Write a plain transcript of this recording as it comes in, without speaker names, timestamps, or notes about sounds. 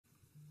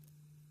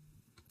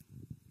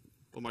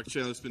Well, Michael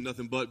Chandler, it's been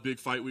nothing but big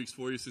fight weeks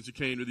for you since you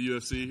came to the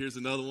UFC. Here's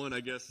another one.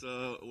 I guess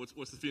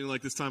what's the feeling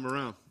like this time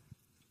around?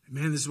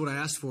 Man, this is what I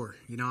asked for.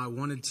 You know, I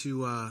wanted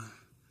to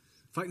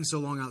fighting so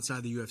long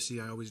outside the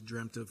UFC. I always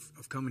dreamt of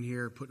coming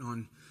here, putting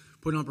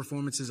on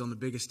performances on the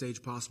biggest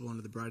stage possible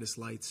under the brightest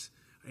lights,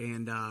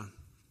 and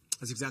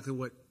that's exactly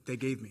what they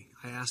gave me.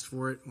 I asked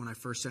for it when I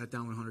first sat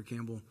down with Hunter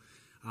Campbell,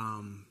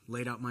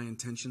 laid out my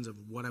intentions of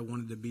what I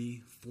wanted to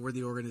be for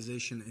the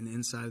organization and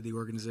inside of the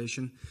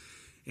organization.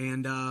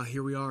 And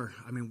here we are.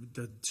 I mean,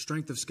 the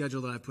strength of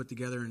schedule that I put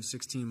together in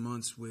 16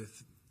 months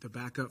with the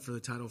backup for the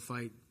title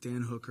fight,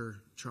 Dan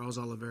Hooker, Charles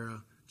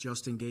Oliveira,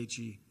 Justin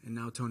Gaethje, and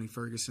now Tony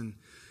Ferguson.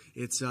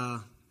 It's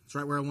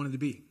right where I wanted to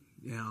be.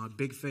 You know,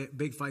 big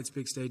fights,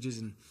 big stages,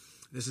 and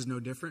this is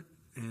no different.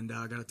 And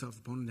I got a tough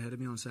opponent ahead of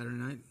me on Saturday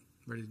night,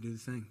 ready to do the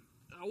thing.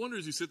 I wonder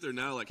as you sit there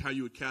now, like how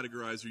you would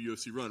categorize your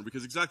UFC run,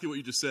 because exactly what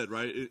you just said,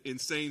 right?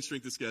 Insane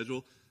strength of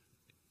schedule.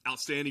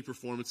 Outstanding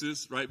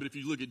performances, right? But if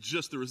you look at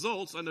just the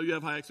results, I know you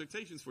have high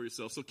expectations for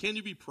yourself. So can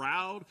you be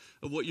proud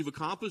of what you've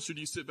accomplished, or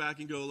do you sit back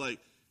and go like,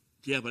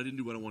 yeah, but I didn't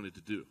do what I wanted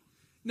to do?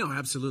 No,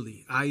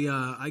 absolutely.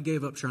 I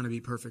gave up trying to be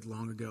perfect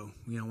long ago.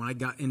 You know, when I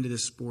got into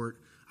this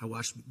sport, I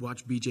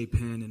watched B.J.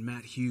 Penn and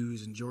Matt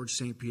Hughes and George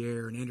St.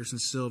 Pierre and Anderson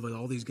Silva,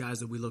 all these guys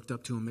that we looked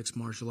up to in mixed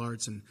martial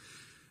arts, and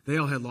they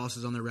all had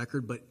losses on their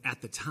record, but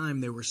at the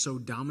time they were so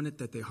dominant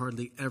that they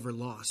hardly ever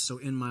lost. So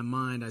in my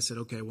mind, I said,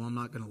 okay, well, I'm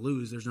not going to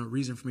lose. There's no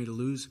reason for me to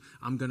lose.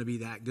 I'm going to be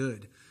that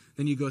good.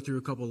 Then you go through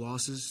a couple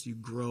losses. You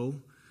grow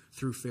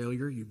through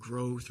failure. You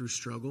grow through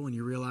struggle, and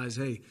you realize,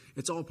 hey,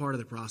 it's all part of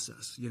the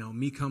process. You know,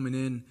 me coming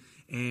in,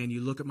 and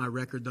you look at my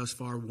record thus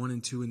far,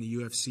 1-2 in the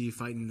UFC,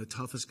 fighting the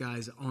toughest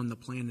guys on the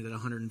planet at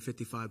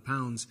 155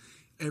 pounds.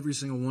 Every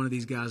single one of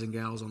these guys and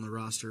gals on the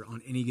roster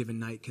on any given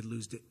night could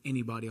lose to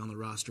anybody on the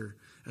roster,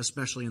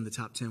 especially in the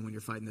top 10 when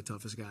you're fighting the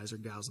toughest guys or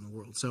gals in the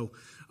world. So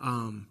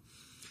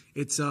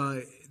it's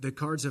the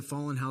cards have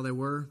fallen how they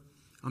were.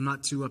 I'm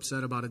not too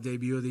upset about a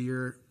debut of the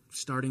year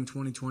starting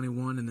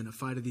 2021 and then a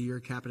fight of the year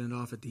capping it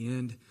off at the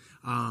end.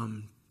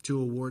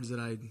 2 awards that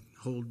I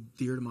hold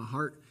dear to my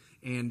heart,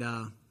 and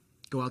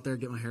go out there,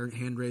 get my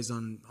hand raised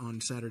on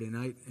Saturday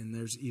night, and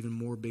there's even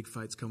more big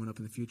fights coming up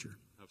in the future.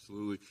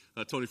 Absolutely.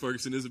 Tony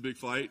Ferguson is a big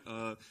fight.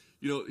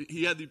 You know,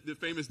 he had the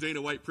famous Dana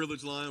White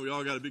privilege line. We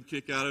all got a big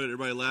kick out of it.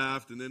 Everybody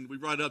laughed. And then we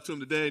brought it up to him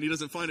today, and he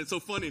doesn't find it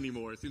so funny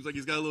anymore. It seems like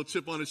he's got a little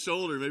chip on his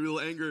shoulder, maybe a little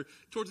anger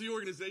towards the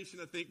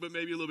organization, I think, but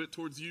maybe a little bit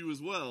towards you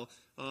as well.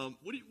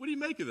 What do you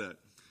make of that?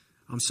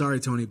 I'm sorry,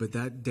 Tony, but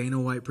that Dana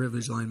White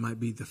privilege line might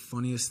be the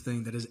funniest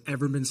thing that has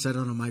ever been said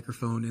on a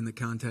microphone in the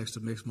context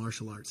of mixed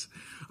martial arts.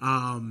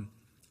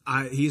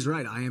 He's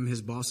right. I am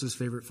his boss's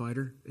favorite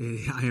fighter.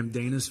 I am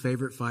Dana's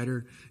favorite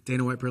fighter.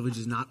 Dana White privilege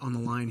is not on the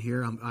line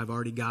here. I've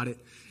already got it.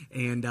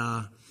 And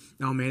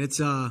no, man,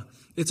 it's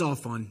all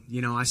fun.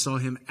 You know, I saw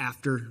him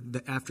after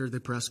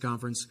the press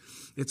conference.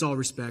 It's all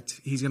respect.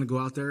 He's going to go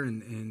out there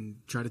and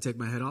try to take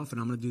my head off,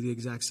 and I'm going to do the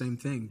exact same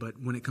thing. But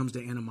when it comes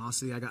to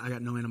animosity, I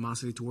got no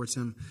animosity towards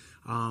him.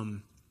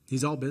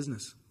 He's all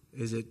business.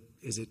 Is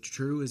it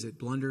true? Is it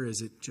blunder?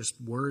 Is it just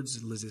words?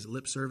 Is it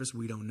lip service?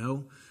 We don't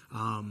know.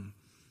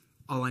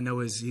 All I know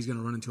is he's going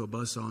to run into a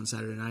buzzsaw on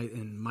Saturday night,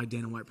 and my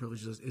Dana White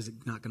privilege is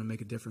not going to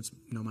make a difference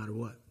no matter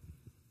what.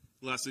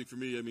 Last thing for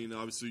me, I mean,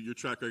 obviously your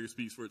track record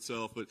speaks for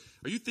itself, but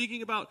are you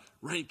thinking about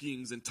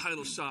rankings and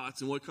title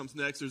shots and what comes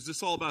next, or is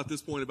this all about at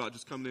this point about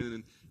just coming in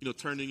and, you know,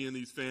 turning in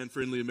these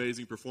fan-friendly,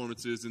 amazing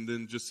performances and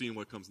then just seeing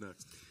what comes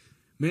next?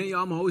 Man, yeah,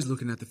 I'm always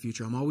looking at the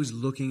future. I'm always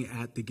looking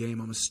at the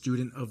game. I'm a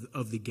student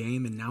of the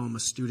game, and now I'm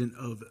a student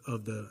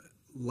of the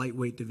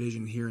lightweight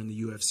division here in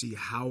the UFC,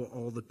 how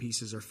all the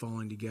pieces are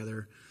falling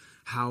together,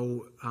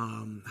 how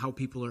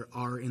people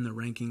are in the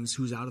rankings,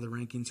 who's out of the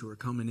rankings, who are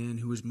coming in,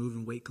 who is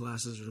moving weight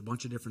classes. There's a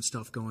bunch of different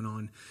stuff going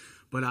on.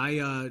 But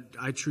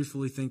I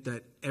truthfully think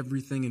that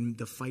everything in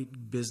the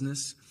fight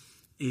business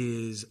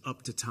is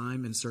up to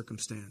time and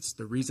circumstance.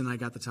 The reason I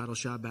got the title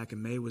shot back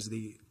in May was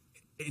the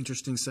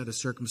interesting set of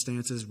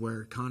circumstances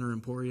where Conor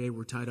and Poirier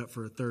were tied up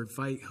for a third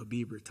fight.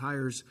 Khabib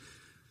retires.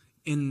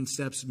 In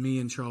steps me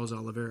and Charles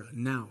Oliveira.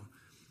 Now,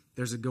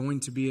 there's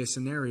going to be a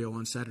scenario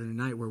on Saturday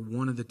night where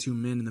one of the 2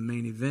 men in the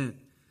main event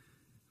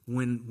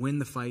win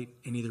the fight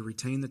and either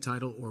retain the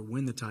title or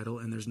win the title,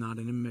 and there's not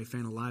an MMA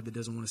fan alive that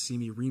doesn't want to see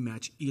me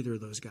rematch either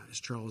of those guys,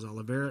 Charles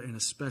Oliveira and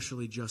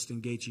especially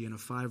Justin Gaethje, in a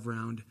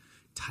 5-round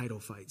title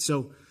fight.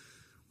 So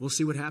we'll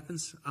see what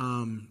happens.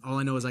 All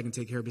I know is I can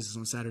take care of business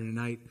on Saturday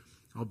night.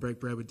 I'll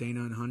break bread with Dana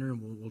and Hunter,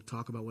 and we'll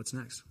talk about what's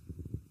next.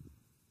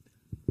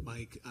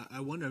 Mike,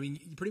 I wonder, I mean,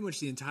 pretty much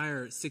the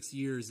entire 6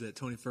 years that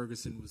Tony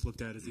Ferguson was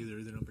looked at as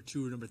either the number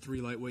 2 or number 3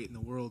 lightweight in the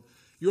world,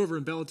 you were over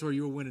in Bellator,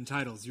 you were winning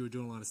titles, you were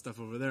doing a lot of stuff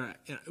over there.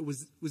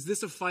 Was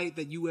this a fight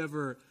that you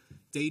ever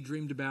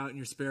daydreamed about in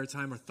your spare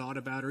time or thought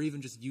about, or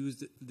even just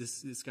used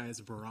this guy as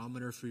a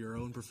barometer for your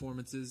own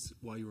performances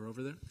while you were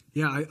over there?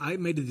 Yeah, I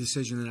made a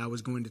decision that I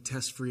was going to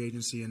test free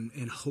agency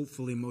and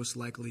hopefully most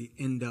likely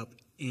end up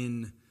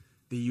in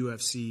the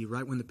UFC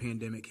right when the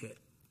pandemic hit.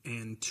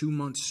 And 2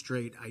 months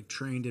straight, I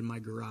trained in my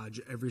garage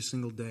every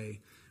single day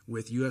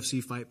with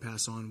UFC Fight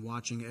Pass on,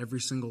 watching every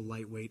single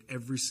lightweight,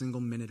 every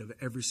single minute of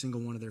every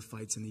single one of their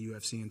fights in the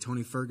UFC. And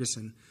Tony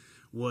Ferguson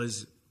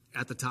was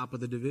at the top of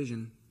the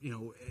division,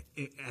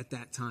 at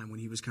that time when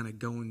he was kind of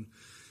going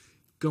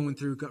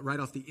through right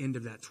off the end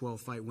of that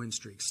 12-fight win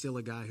streak. Still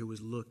a guy who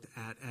was looked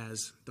at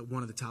as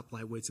one of the top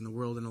lightweights in the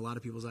world, and a lot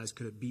of people's eyes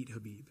could have beat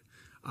Khabib.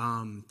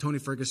 Tony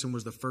Ferguson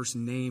was the first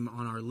name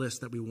on our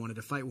list that we wanted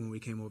to fight when we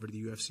came over to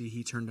the UFC.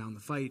 He turned down the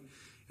fight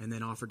and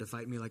then offered to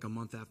fight me like a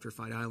month after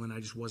Fight Island.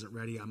 I just wasn't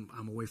ready.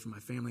 I'm away from my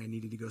family. I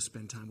needed to go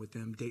spend time with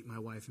them, date my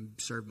wife, and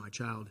serve my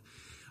child.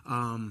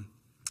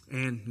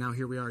 And now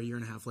here we are a year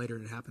and a half later,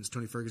 and it happens.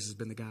 Tony Ferguson has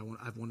been the guy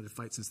I've wanted to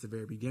fight since the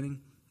very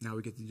beginning. Now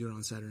we get to do it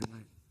on Saturday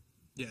night.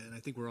 Yeah, and I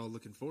think we're all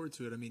looking forward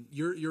to it. I mean,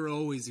 you're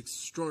always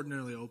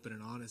extraordinarily open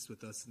and honest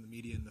with us and the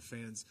media and the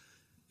fans.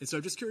 And so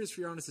I'm just curious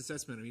for your honest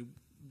assessment. I mean,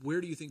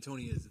 where do you think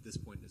Tony is at this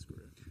point in his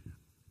career?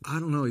 I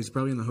don't know. He's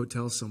probably in the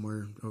hotel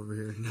somewhere over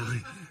here. No,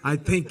 I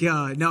think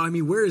no. I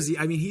mean, where is he?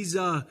 I mean, he's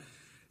man,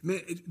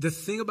 the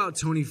thing about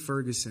Tony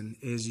Ferguson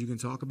is you can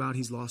talk about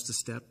he's lost a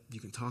step. You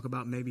can talk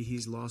about maybe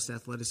he's lost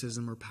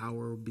athleticism or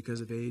power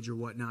because of age or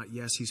whatnot.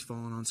 Yes, he's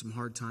fallen on some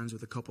hard times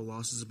with a couple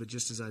losses, but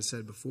just as I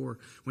said before,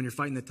 when you're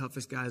fighting the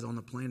toughest guys on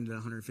the planet at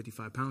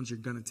 155 pounds, you're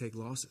going to take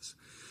losses.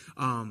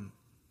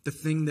 The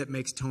thing that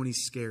makes Tony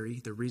scary,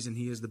 the reason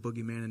he is the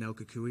boogeyman in El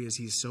Kukui, is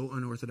he's so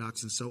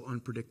unorthodox and so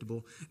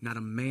unpredictable. Not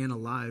a man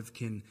alive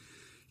can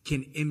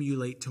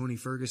emulate Tony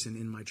Ferguson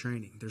in my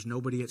training. There's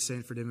nobody at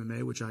Sanford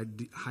MMA, which I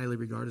highly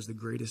regard as the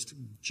greatest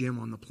gym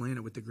on the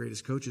planet with the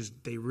greatest coaches.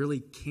 They really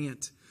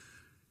can't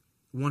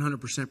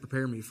 100%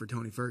 prepare me for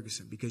Tony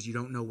Ferguson because you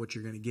don't know what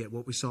you're going to get.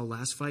 What we saw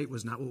last fight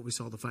was not what we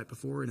saw the fight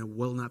before, and it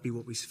will not be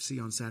what we see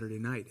on Saturday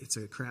night. It's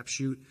a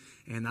crapshoot,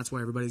 and that's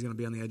why everybody's going to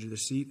be on the edge of their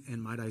seat.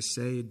 And might I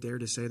dare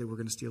to say that we're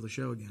going to steal the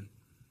show again.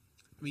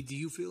 I mean, do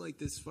you feel like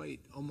this fight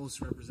almost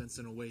represents,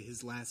 in a way,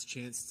 his last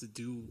chance to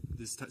do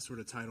this sort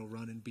of title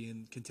run and be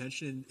in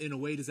contention? In a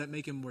way, does that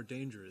make him more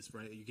dangerous,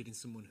 right? You're getting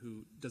someone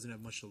who doesn't have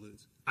much to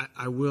lose.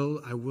 I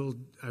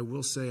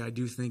will say I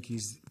do think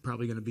he's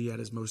probably going to be at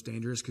his most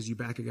dangerous because you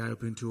back a guy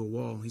up into a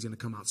wall, he's going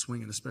to come out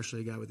swinging,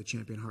 especially a guy with a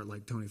champion heart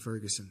like Tony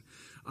Ferguson.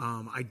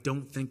 I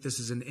don't think this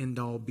is an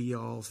end-all,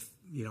 be-all,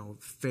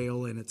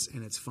 fail in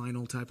its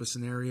final type of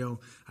scenario.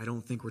 I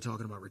don't think we're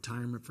talking about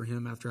retirement for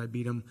him after I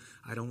beat him.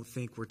 I don't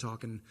think we're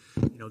talking,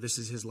 this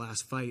is his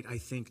last fight. I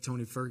think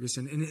Tony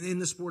Ferguson, and in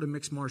the sport of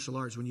mixed martial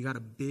arts, when you got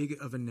a big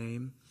of a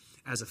name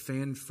as a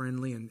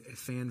fan-friendly and a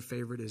fan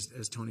favorite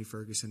as Tony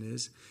Ferguson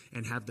is,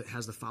 and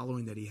has the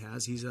following that he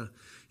has, he's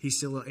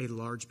still a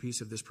large piece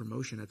of this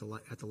promotion at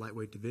the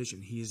lightweight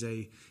division. He's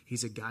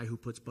a guy who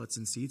puts butts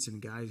in seats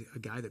and a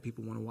guy that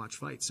people want to watch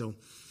fight. So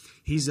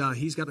he's got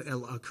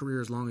a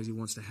career as long as he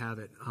wants to have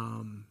it.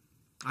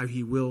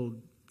 He will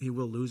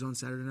lose on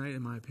Saturday night,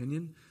 in my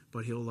opinion,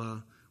 but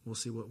we'll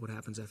see what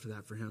happens after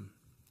that for him.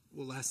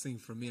 Well, last thing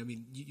from me, I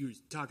mean, you're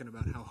talking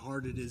about how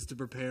hard it is to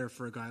prepare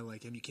for a guy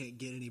like him. You can't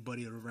get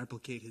anybody to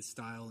replicate his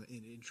style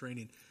in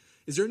training.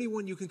 Is there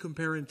anyone you can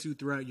compare him to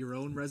throughout your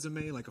own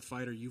resume, like a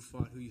fighter you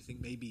fought who you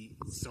think may be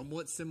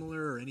somewhat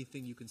similar, or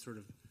anything you can sort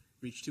of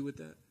reach to with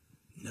that?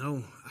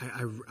 No,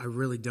 I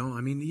really don't.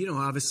 I mean,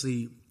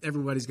 obviously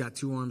everybody's got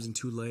 2 arms and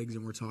 2 legs,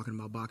 and we're talking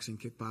about boxing,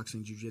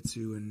 kickboxing,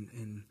 jiu-jitsu,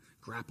 and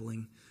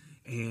grappling.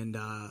 And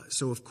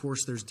so, of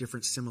course, there's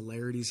different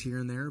similarities here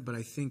and there. But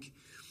I think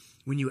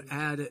when you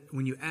add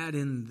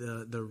in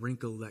the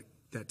wrinkle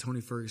that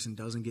Tony Ferguson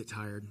doesn't get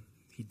tired,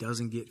 he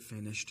doesn't get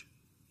finished,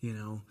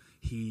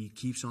 he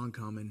keeps on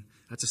coming,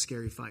 that's a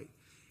scary fight.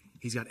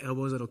 He's got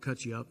elbows that'll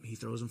cut you up. He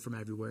throws them from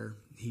everywhere.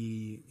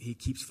 He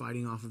keeps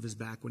fighting off of his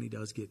back when he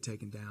does get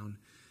taken down.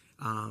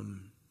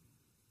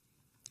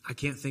 I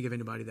can't think of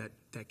anybody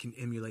that can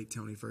emulate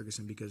Tony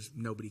Ferguson because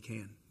nobody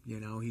can.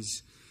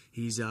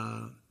 He's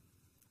a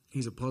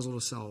puzzle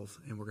to solve,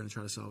 and we're going to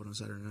try to solve it on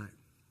Saturday night.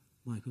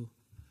 Michael,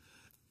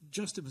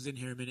 Justin was in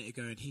here a minute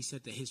ago, and he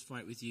said that his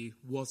fight with you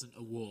wasn't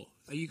a war.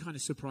 Are you kind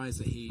of surprised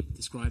that he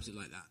describes it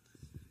like that?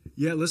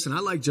 Yeah, listen, I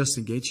like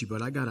Justin Gaethje,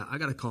 but I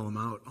gotta call him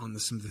out on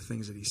some of the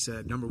things that he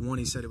said. Number 1,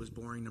 he said it was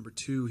boring. Number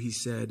 2, he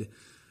said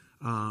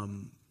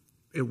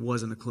it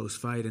wasn't a close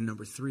fight. And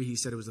number 3, he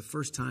said it was the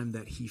first time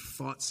that he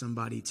fought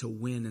somebody to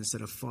win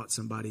instead of fought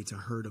somebody to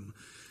hurt him.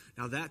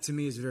 Now, that to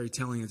me is very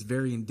telling. It's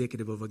very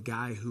indicative of a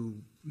guy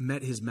who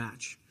met his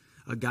match,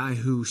 a guy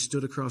who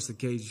stood across the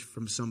cage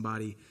from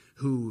somebody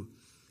who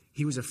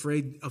he was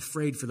afraid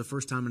for the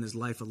first time in his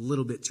life a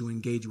little bit to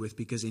engage with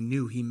because he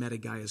knew he met a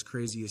guy as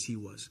crazy as he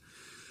was.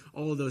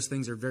 All of those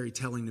things are very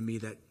telling to me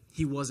that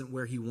he wasn't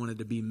where he wanted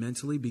to be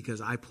mentally because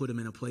I put him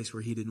in a place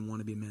where he didn't want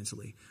to be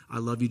mentally. I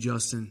love you,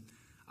 Justin.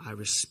 I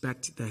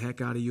respect the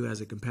heck out of you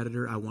as a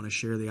competitor. I want to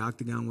share the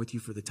octagon with you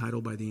for the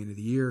title by the end of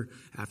the year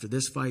after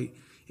this fight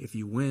if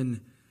you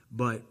win.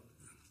 But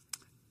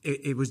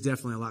it was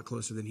definitely a lot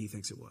closer than he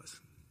thinks it was.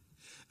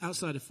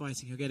 outside of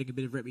fighting, you're getting a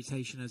bit of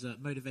reputation as a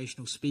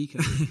motivational speaker.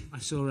 I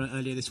saw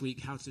earlier this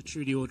week how to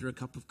truly order a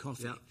cup of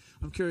coffee. Yeah.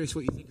 I'm curious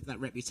what you think of that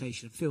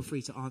reputation. Feel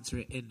free to answer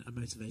it in a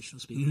motivational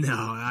speaker.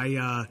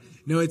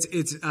 No,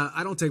 it's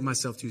I don't take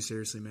myself too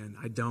seriously, man.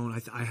 I don't.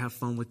 I have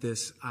fun with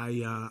this.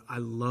 I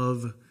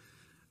love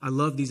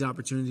these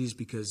opportunities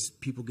because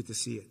people get to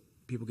see it.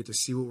 People get to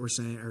see what we're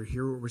saying or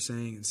hear what we're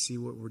saying and see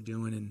what we're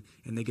doing,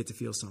 and they get to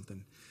feel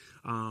something.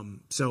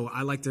 So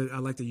I like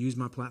to use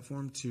my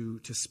platform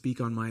to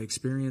speak on my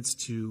experience,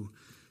 to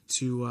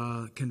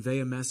convey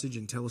a message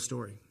and tell a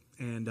story.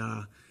 And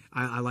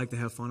I like to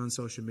have fun on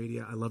social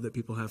media. I love that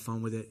people have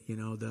fun with it. You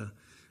know, the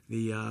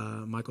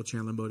Michael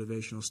Chandler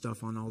motivational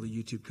stuff on all the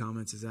YouTube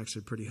comments is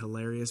actually pretty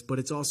hilarious. But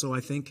it's also, I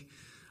think,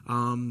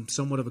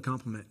 somewhat of a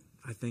compliment.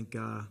 I think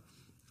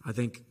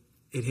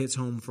it hits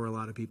home for a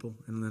lot of people,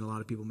 and then a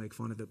lot of people make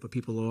fun of it. But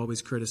people will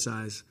always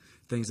criticize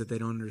things that they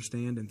don't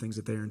understand and things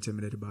that they are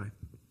intimidated by.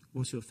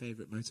 What's your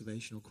favorite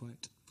motivational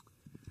quote?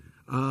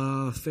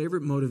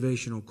 Favorite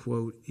motivational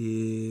quote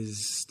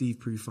is Steve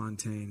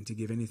Prefontaine: "To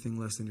give anything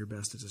less than your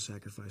best is a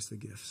sacrifice to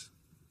the gifts."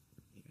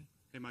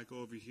 Hey, Michael,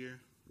 over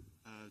here,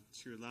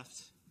 to your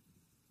left.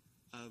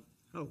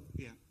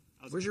 Yeah.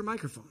 Where's your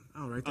microphone?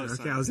 Oh, right there. Oh, okay,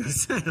 sorry. I was going to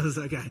say. I was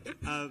okay.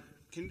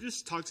 Can you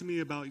just talk to me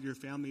about your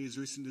family's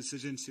recent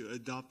decision to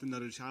adopt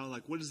another child?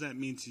 Like, what does that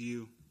mean to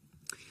you?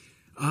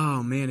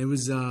 Oh, man, it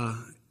was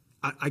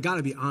I got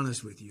to be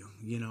honest with you.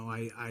 You know,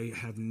 I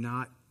have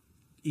not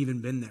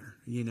even been there.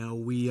 You know,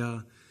 we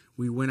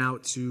went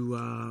out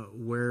to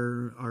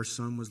where our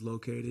son was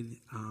located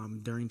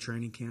during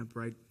training camp,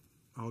 right?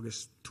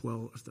 August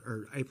 12th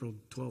or April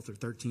 12th or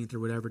 13th or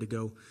whatever to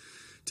go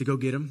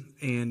get him.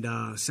 And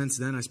since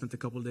then, I spent a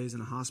couple of days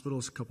in a hospital,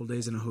 a couple of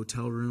days in a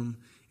hotel room,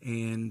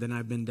 and then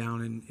I've been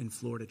down in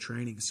Florida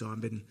training. So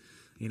I've been,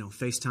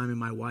 FaceTiming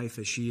my wife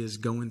as she is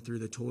going through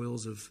the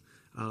toils of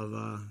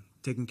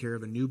taking care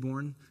of a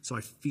newborn. So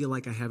I feel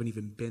like I haven't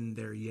even been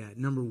there yet.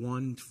 Number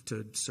one,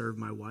 to serve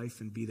my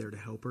wife and be there to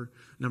help her.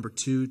 Number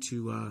two,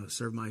 to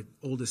serve my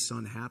oldest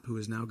son, Hap, who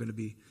is now going to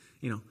be,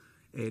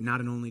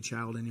 not an only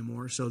child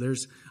anymore. So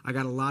I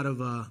got a lot of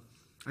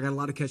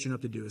catching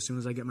up to do. As soon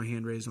as I get my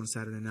hand raised on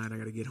Saturday night, I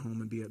got to get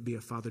home and be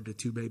a father to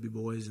two baby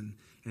boys and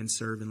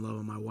serve and love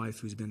on my wife,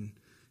 who's been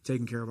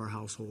taking care of our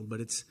household.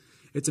 But it's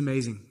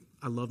amazing.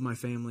 I love my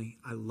family.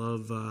 I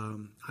love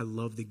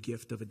the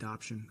gift of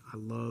adoption. I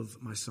love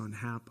my son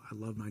Hap. I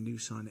love my new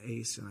son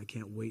Ace, and I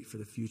can't wait for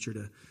the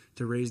future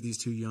to raise these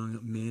two young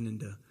men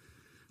into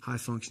high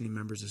functioning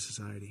members of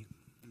society.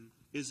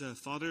 Is a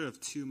father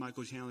of two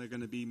Michael Chandler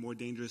going to be more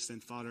dangerous than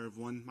father of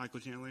one Michael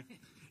Chandler?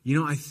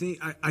 I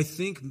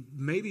think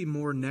maybe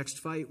more next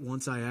fight,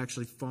 once I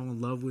actually fall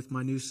in love with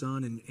my new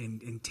son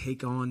and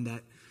take on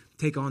that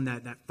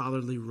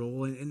fatherly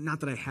role. And not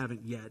that I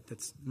haven't yet. That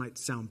might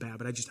sound bad,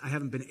 but I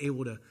haven't been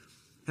able to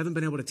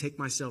take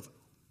myself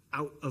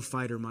out of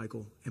fighter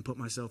Michael and put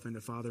myself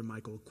into father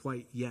Michael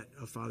quite yet,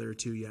 a father or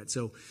two yet.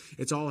 So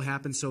it's all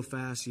happened so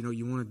fast.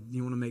 You want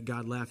to make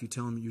God laugh. You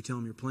tell him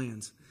your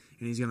plans,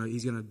 and he's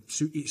gonna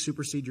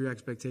supersede your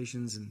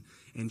expectations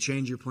and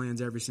change your plans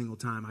every single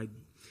time.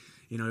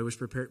 It was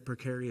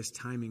precarious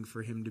timing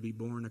for him to be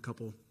born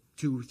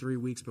 2-3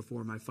 weeks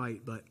before my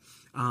fight, but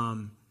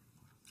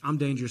I'm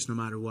dangerous no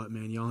matter what,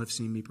 man. Y'all have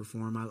seen me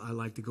perform. I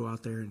like to go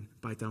out there and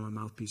bite down my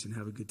mouthpiece and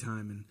have a good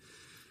time, and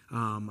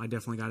I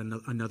definitely got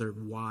another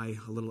why,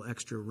 a little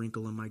extra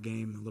wrinkle in my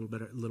game, a little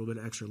bit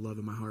of extra love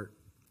in my heart.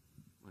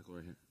 Michael,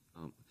 right here.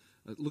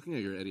 Looking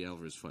at your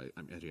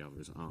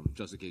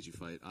Justin Gaethje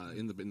fight,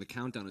 in the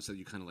countdown, it said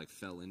you kind of like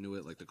fell into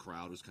it, like the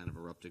crowd was kind of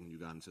erupting when you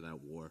got into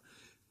that war.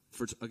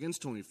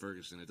 Against Tony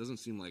Ferguson, it doesn't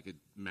seem like it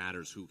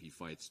matters who he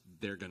fights.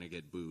 They're going to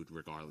get booed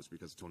regardless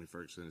because Tony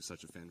Ferguson is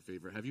such a fan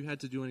favorite. Have you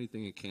had to do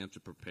anything in camp to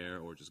prepare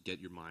or just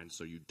get your mind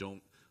so you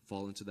don't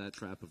fall into that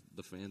trap of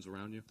the fans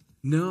around you?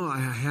 No, I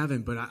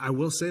haven't, but I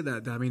will say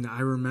that. I mean,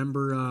 I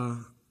remember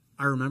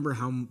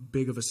how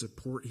big of a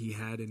support he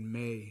had in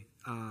May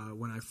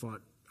when I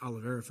fought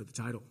Oliveira for the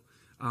title.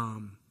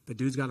 The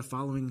dude's got a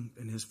following,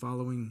 and his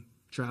following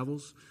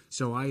travels.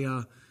 So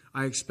I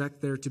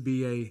expect there to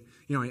be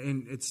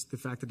and it's the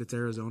fact that it's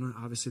Arizona.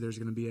 Obviously, there's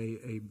going to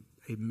be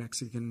a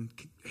Mexican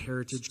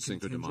heritage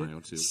Cinco de contingent.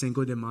 Mayo, too.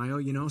 Cinco de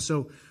Mayo,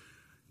 So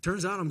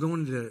turns out I'm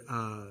going to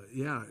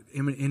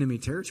enemy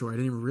territory. I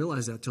didn't even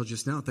realize that till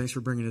just now. Thanks for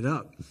bringing it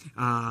up.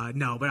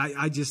 No, but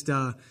I just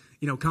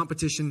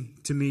competition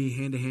to me,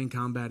 hand-to-hand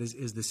combat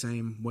is the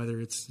same, whether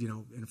it's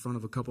in front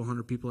of a couple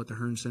hundred people at the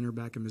Hearn Center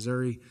back in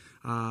Missouri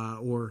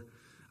or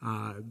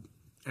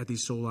at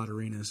these sold-out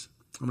arenas.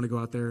 I'm going to go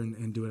out there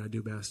and do what I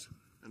do best.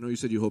 I know you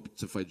said you hope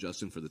to fight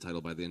Justin for the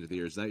title by the end of the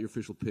year. Is that your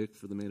official pick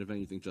for the main event?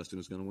 You think Justin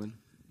is going to win?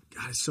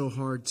 God, it's so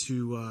hard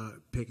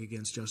to pick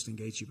against Justin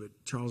Gaethje, but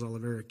Charles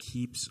Oliveira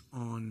keeps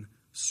on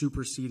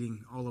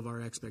superseding all of our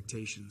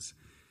expectations.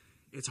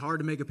 It's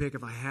hard to make a pick.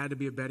 If I had to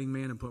be a betting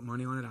man and put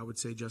money on it, I would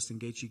say Justin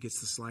Gaethje gets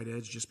the slight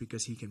edge just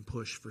because he can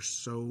push for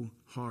so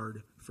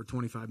hard for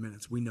 25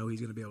 minutes. We know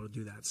he's going to be able to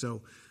do that.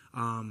 So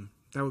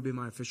That would be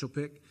my official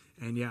pick.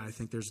 And, yeah, I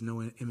think there's no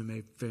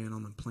MMA fan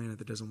on the planet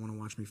that doesn't want to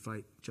watch me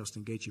fight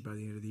Justin Gaethje by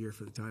the end of the year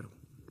for the title.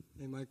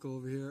 Hey, Michael,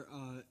 over here.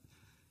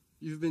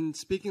 You've been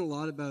speaking a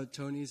lot about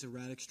Tony's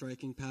erratic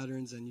striking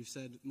patterns, and you've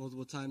said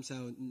multiple times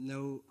how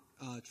no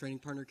training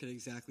partner could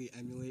exactly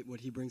emulate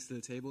what he brings to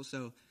the table.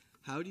 So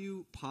how do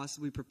you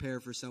possibly prepare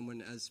for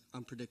someone as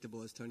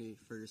unpredictable as Tony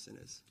Ferguson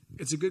is?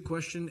 It's a good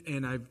question,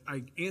 and I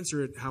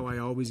answer it how I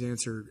always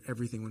answer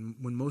everything.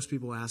 When most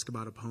people ask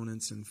about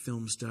opponents and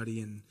film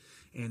study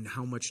and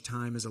how much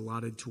time is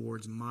allotted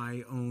towards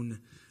my own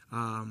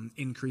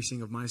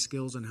increasing of my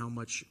skills and how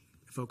much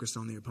focused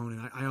on the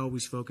opponent, I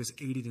always focus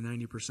 80 to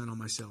 90% on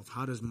myself.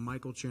 How does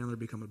Michael Chandler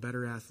become a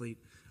better athlete,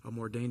 a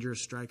more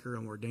dangerous striker,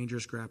 a more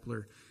dangerous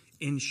grappler,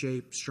 in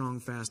shape, strong,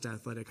 fast,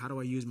 athletic? How do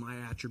I use my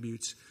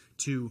attributes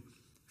to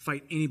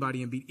fight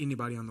anybody and beat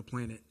anybody on the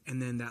planet?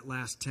 And then that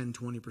last 10,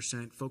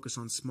 20%, focus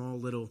on small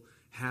little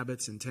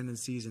habits and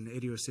tendencies and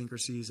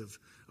idiosyncrasies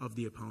of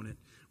the opponent.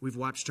 We've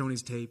watched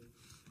Tony's tape.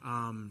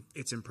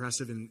 It's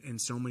impressive in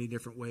so many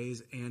different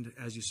ways. And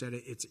as you said,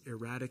 it's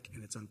erratic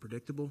and it's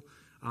unpredictable.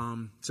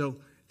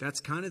 So that's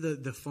kind of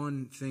the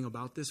fun thing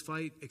about this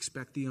fight.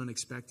 Expect the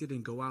unexpected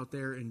and go out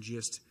there and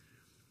just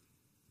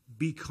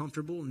be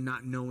comfortable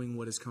not knowing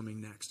what is coming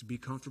next. Be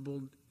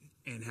comfortable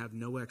and have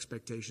no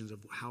expectations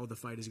of how the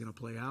fight is going to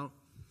play out.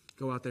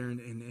 Go out there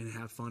and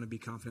have fun and be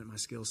confident in my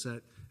skill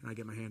set, and I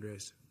get my hand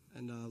raised.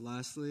 And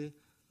lastly,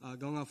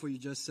 going off what you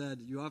just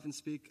said, you often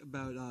speak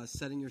about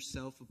setting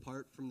yourself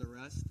apart from the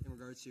rest in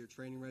regards to your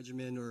training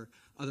regimen or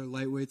other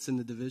lightweights in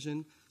the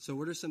division. So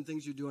what are some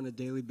things you do on a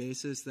daily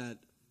basis that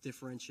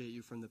differentiate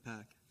you from the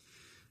pack?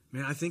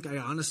 Man, I think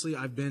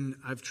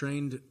I've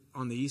trained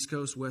on the East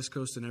Coast, West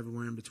Coast, and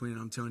everywhere in between.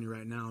 And I'm telling you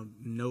right now,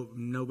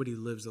 nobody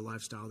lives the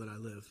lifestyle that I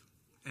live.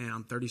 And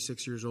I'm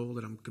 36 years old,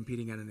 and I'm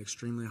competing at an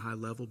extremely high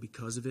level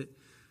because of it.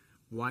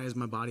 Why has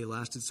my body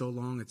lasted so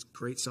long? It's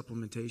great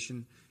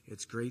supplementation.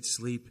 It's great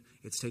sleep.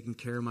 It's taking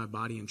care of my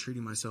body and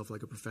treating myself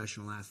like a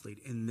professional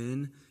athlete. And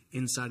then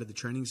inside of the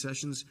training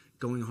sessions,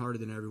 going harder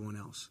than everyone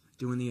else,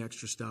 doing the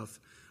extra stuff,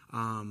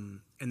 and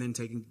then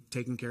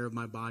taking care of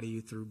my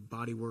body through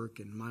body work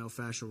and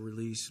myofascial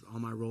release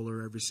on my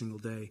roller every single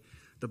day.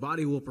 The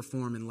body will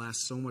perform and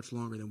last so much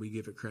longer than we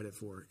give it credit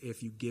for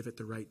if you give it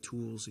the right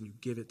tools and you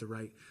give it the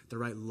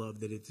right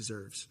love that it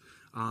deserves.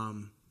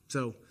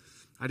 So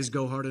I just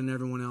go harder than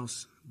everyone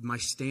else. My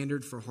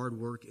standard for hard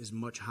work is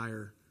much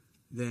higher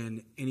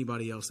than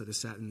anybody else that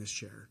has sat in this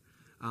chair,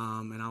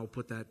 and I will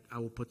put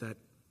that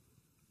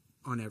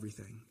on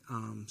everything.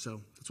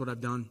 So that's what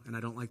I've done, and I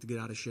don't like to get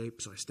out of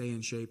shape, so I stay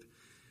in shape,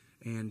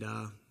 and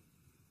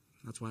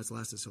that's why it's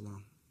lasted so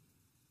long.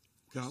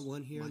 Got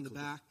one here in the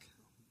back,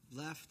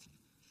 left.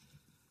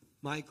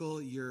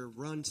 Michael, your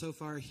run so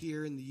far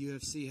here in the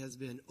UFC has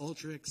been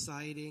ultra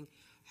exciting.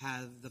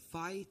 Have the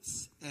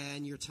fights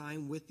and your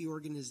time with the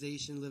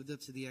organization lived up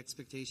to the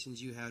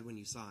expectations you had when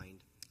you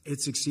signed?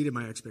 It's exceeded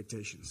my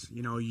expectations.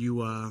 You know,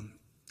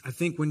 I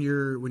think when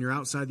you're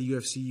outside the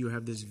UFC, you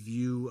have this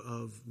view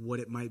of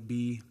what it might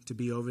be to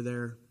be over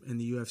there in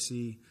the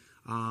UFC,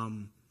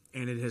 and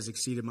it has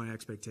exceeded my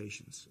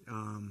expectations.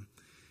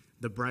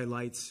 The bright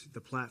lights,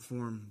 the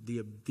platform,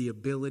 the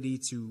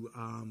ability to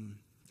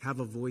have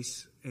a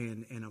voice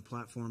and a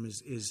platform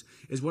is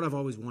what I've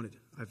always wanted.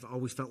 I've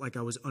always felt like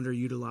I was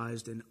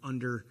underutilized and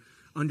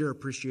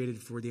underappreciated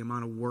for the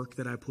amount of work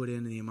that I put in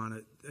and the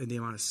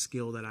amount of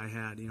skill that I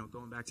had. You know,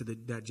 going back to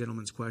that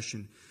gentleman's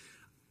question,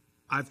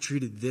 I've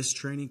treated this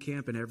training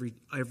camp and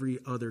every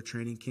other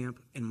training camp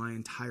in my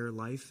entire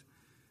life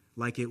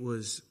like it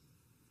was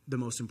the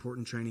most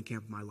important training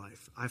camp of my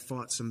life. I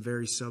fought some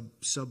very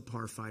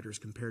subpar fighters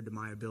compared to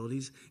my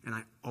abilities, and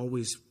I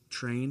always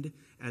trained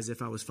as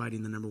if I was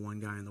fighting the number one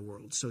guy in the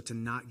world. So to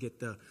not get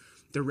the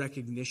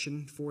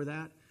recognition for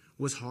that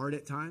was hard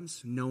at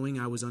times, knowing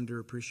I was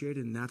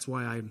underappreciated, and that's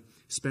why I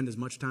spend as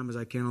much time as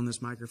I can on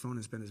this microphone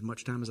and spend as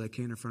much time as I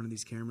can in front of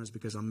these cameras,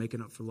 because I'm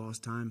making up for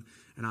lost time,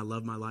 and I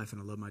love my life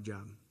and I love my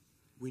job.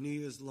 We knew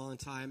you as a long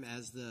time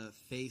as the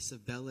face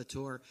of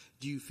Bellator.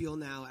 Do you feel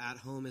now at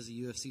home as a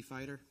UFC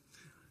fighter?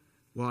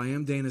 Well, I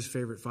am Dana's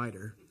favorite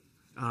fighter,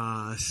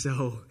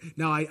 so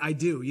no, I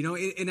do. You know,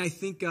 and I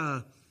think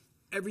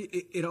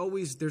there's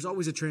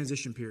always a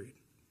transition period.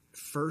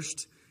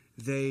 First,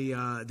 they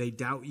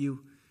doubt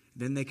you,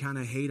 then they kind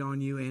of hate on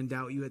you and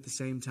doubt you at the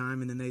same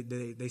time, and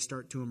then they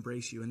start to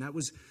embrace you. And that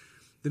was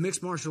the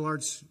mixed martial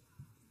arts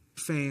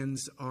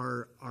fans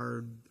are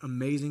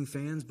amazing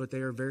fans, but they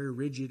are very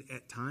rigid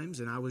at times.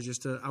 And I was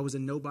a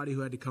nobody who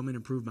had to come in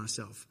and prove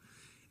myself.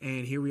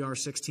 And here we are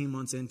 16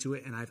 months into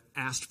it, and I've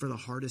asked for the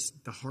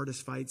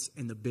hardest fights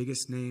and the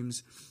biggest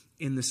names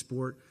in the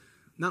sport.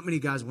 Not many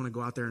guys want to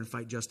go out there and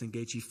fight Justin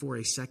Gaethje for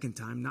a second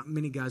time. Not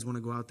many guys want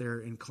to go out there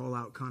and call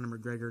out Conor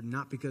McGregor,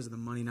 not because of the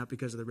money, not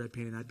because of the red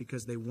paint, not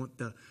because they want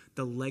the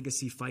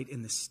legacy fight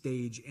and the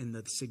stage and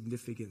the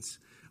significance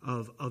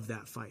of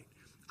that fight.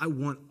 I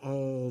want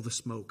all the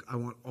smoke. I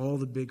want all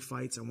the big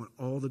fights. I want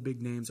all the big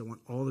names. I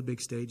want all the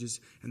big stages.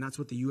 And that's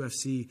what the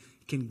UFC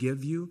can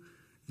give you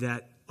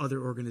that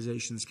other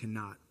organizations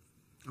cannot.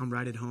 I'm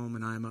right at home,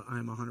 and I'm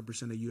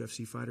 100% a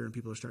UFC fighter, and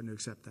people are starting to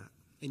accept that.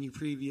 And you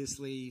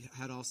previously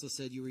had also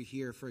said you were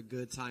here for a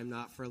good time,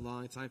 not for a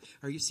long time.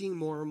 Are you seeing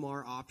more and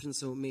more options,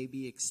 so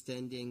maybe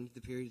extending the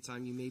period of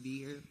time you may be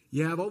here?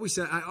 Yeah,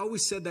 I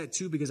always said that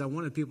too, because I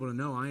wanted people to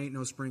know I ain't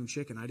no spring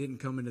chicken. I didn't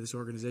come into this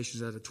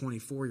organization as a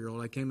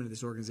 24-year-old. I came into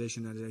this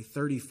organization as a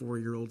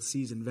 34-year-old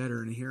seasoned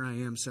veteran, and here I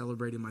am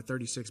celebrating my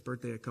 36th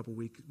birthday a couple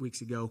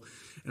weeks ago,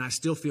 and I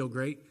still feel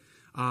great.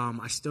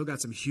 I still got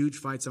some huge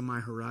fights on my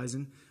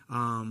horizon.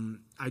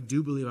 I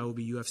do believe I will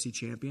be UFC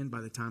champion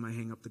by the time I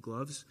hang up the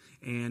gloves,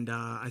 and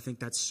I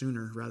think that's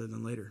sooner rather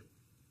than later.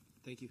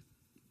 Thank you.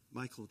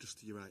 Michael,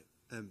 just to your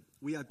right.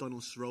 We had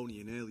Donald Cerrone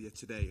in earlier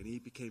today, and he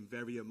became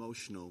very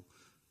emotional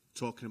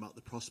talking about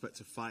the prospect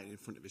of fighting in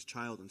front of his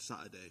child on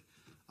Saturday.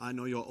 I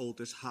know your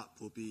oldest Hap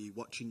will be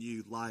watching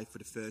you live for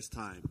the first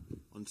time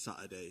on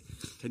Saturday.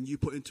 Can you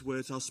put into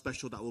words how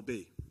special that will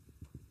be?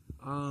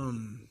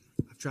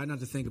 I've tried not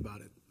to think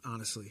about it,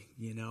 honestly.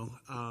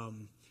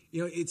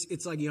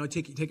 It's like,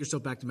 take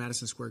yourself back to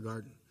Madison Square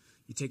Garden.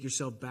 You take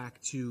yourself back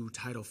to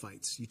title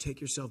fights. You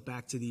take yourself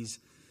back to these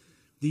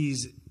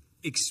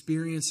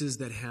experiences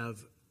that have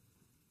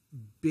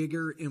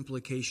bigger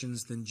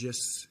implications than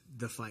just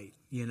the fight.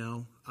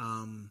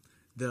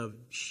 The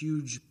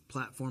huge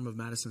platform of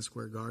Madison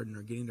Square Garden,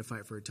 or getting to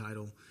fight for a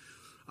title.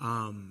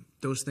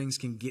 Those things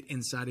can get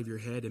inside of your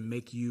head and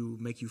make you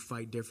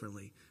fight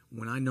differently.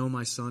 When I know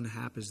my son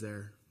Hap is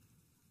there,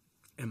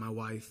 and my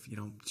wife,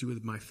 two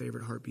of my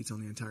favorite heartbeats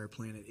on the entire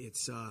planet,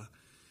 it's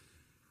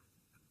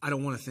I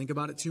don't want to think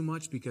about it too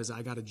much, because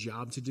I got a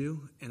job to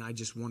do, and I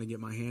just want to get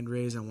my hand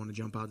raised. I want to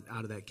jump out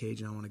of that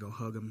cage, and I want to go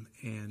hug him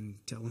and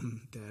tell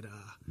him that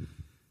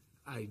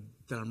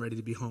I'm ready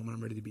to be home and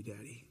I'm ready to be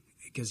daddy,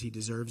 because he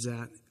deserves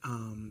that.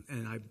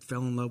 And I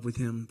fell in love with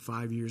him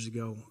 5 years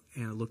ago,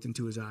 and I looked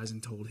into his eyes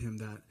and told him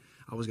that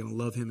I was going to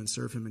love him and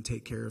serve him and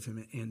take care of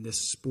him. And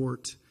this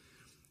sport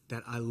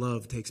that I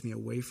love takes me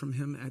away from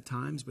him at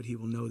times, but he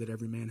will know that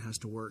every man has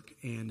to work.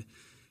 And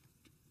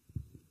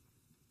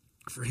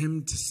for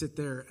him to sit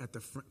there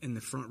in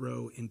the front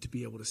row and to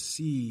be able to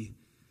see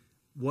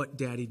what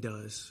daddy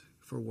does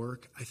for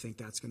work, I think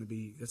that's going to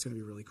be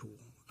really cool.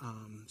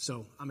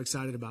 So I'm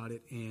excited about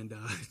it, and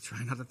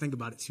try not to think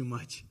about it too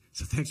much.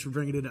 So thanks for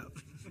bringing it up.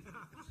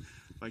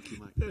 Thank you,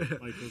 Mike.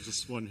 Michael,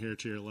 just one here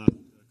to your left.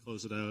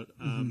 Close it out.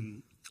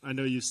 I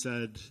know you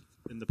said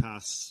in the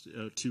past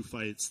 2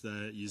 fights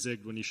that you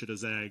zigged when you should have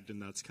zagged,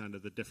 and that's kind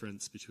of the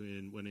difference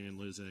between winning and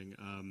losing.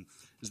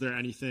 Is there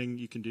anything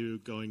you can do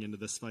going into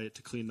this fight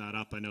to clean that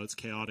up? I know it's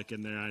chaotic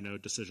in there. I know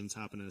decisions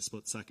happen in a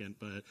split second,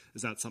 but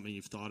is that something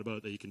you've thought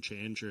about that you can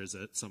change, or is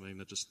it something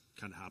that just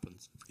kind of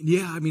happens?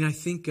 Yeah, I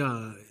think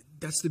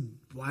that's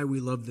why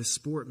we love this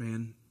sport,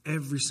 man.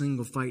 Every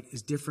single fight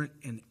is different,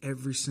 and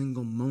every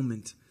single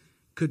moment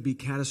could be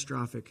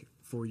catastrophic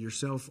for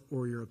yourself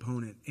or your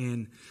opponent,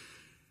 and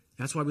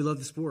that's why we love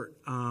the sport.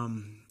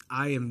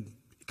 I am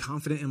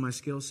confident in my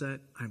skill set.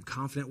 I'm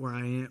confident where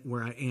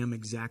I am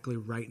exactly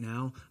right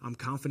now. I'm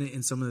confident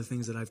in some of the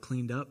things that I've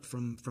cleaned up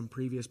from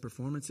previous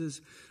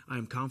performances.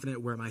 I'm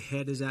confident where my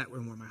head is at,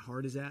 and where my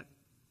heart is at,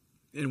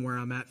 and where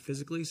I'm at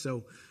physically.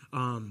 So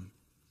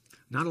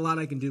not a lot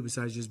I can do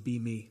besides just be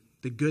me.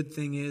 The good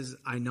thing is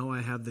I know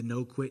I have the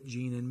no-quit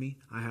gene in me.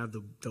 I have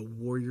the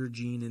warrior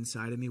gene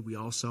inside of me. We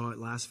all saw it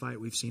last fight.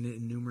 We've seen it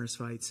in numerous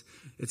fights.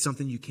 It's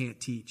something you can't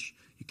teach.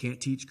 You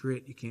can't teach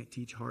grit. You can't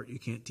teach heart. You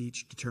can't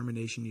teach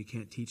determination. You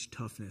can't teach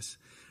toughness.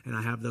 And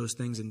I have those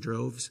things in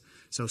droves.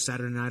 So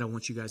Saturday night, I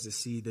want you guys to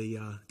see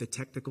the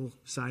technical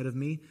side of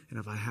me. And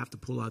if I have to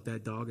pull out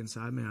that dog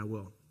inside me, I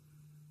will.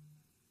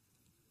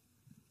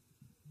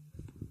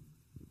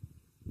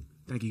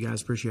 Thank you,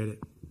 guys. Appreciate it.